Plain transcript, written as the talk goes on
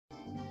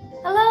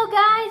Hello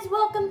guys,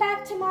 welcome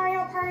back to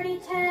Mario Party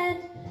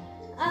 10.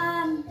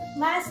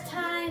 Last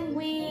time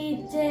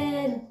we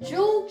did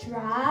Jewel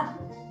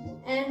Drop,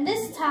 and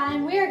this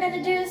time we are going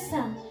to do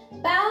some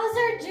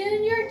Bowser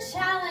Jr.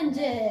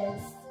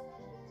 challenges.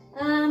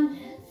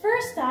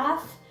 First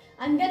off,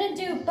 I'm going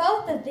to do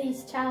both of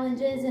these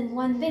challenges in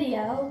one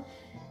video,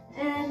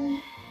 and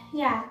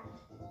yeah.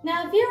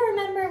 Now if you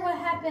remember what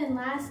happened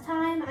last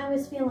time, I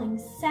was feeling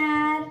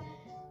sad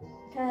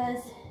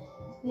because,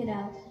 you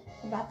know,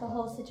 about the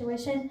whole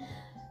situation,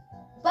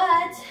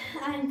 but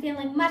I'm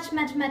feeling much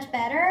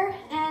better,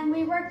 and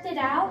we worked it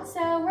out,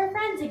 so we're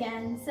friends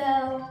again.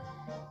 So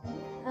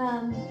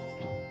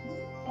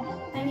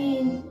I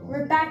mean,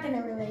 we're back in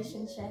a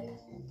relationship.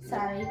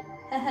 Sorry.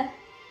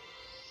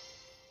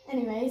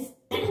 Anyways.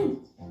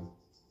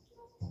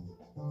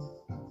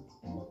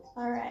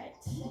 Alright,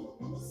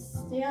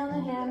 steal the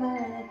hammer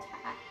and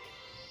attack.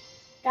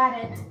 Got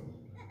it.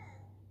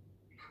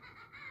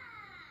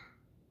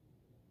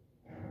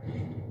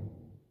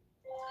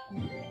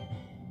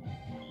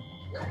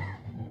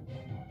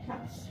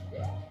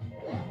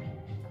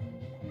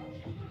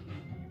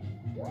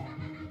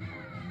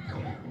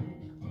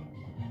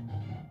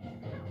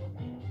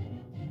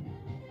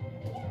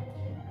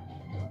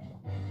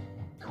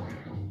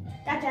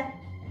 Gotcha.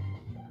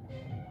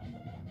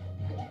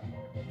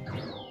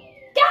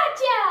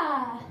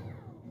 Gotcha!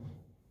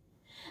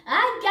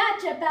 I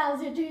gotcha,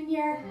 Bowser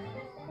Jr.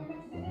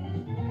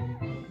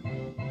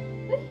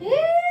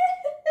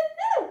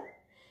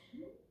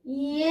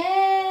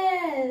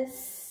 Yes!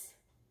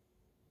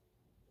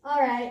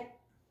 Alright.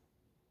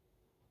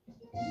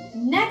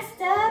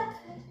 Next up,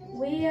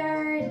 we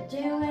are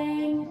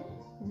doing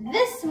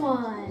this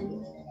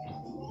one.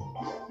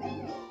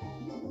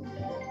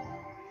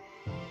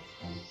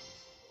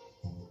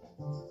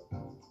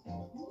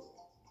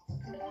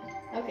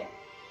 Okay.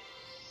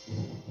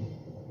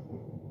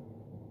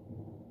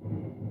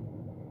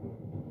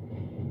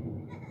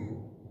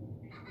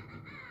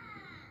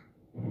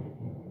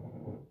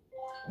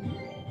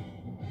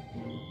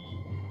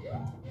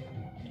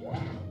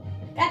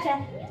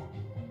 Gotcha.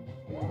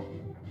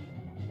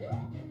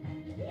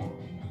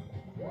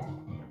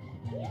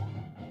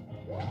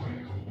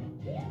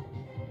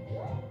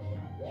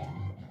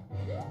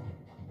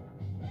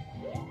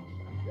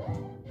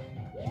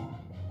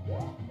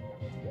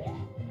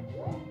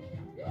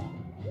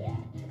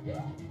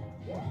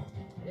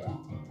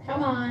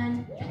 Come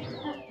on.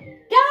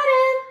 Got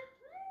him!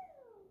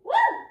 Woo!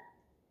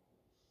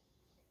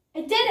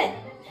 I did it!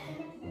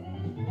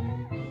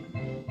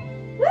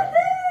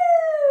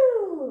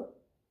 Woohoo!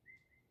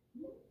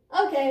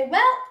 Okay,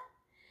 well,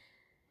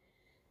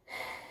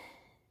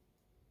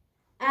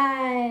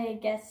 I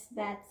guess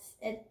that's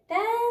it then.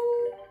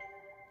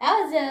 That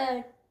was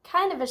a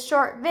kind of a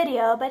short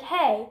video, but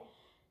hey,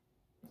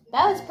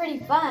 that was pretty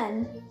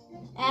fun.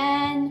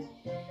 And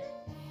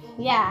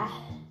yeah.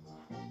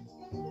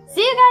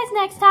 See you guys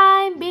next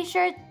time. Be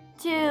sure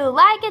to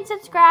like and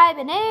subscribe,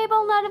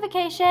 enable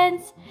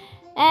notifications,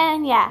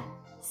 and yeah,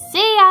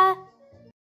 see ya!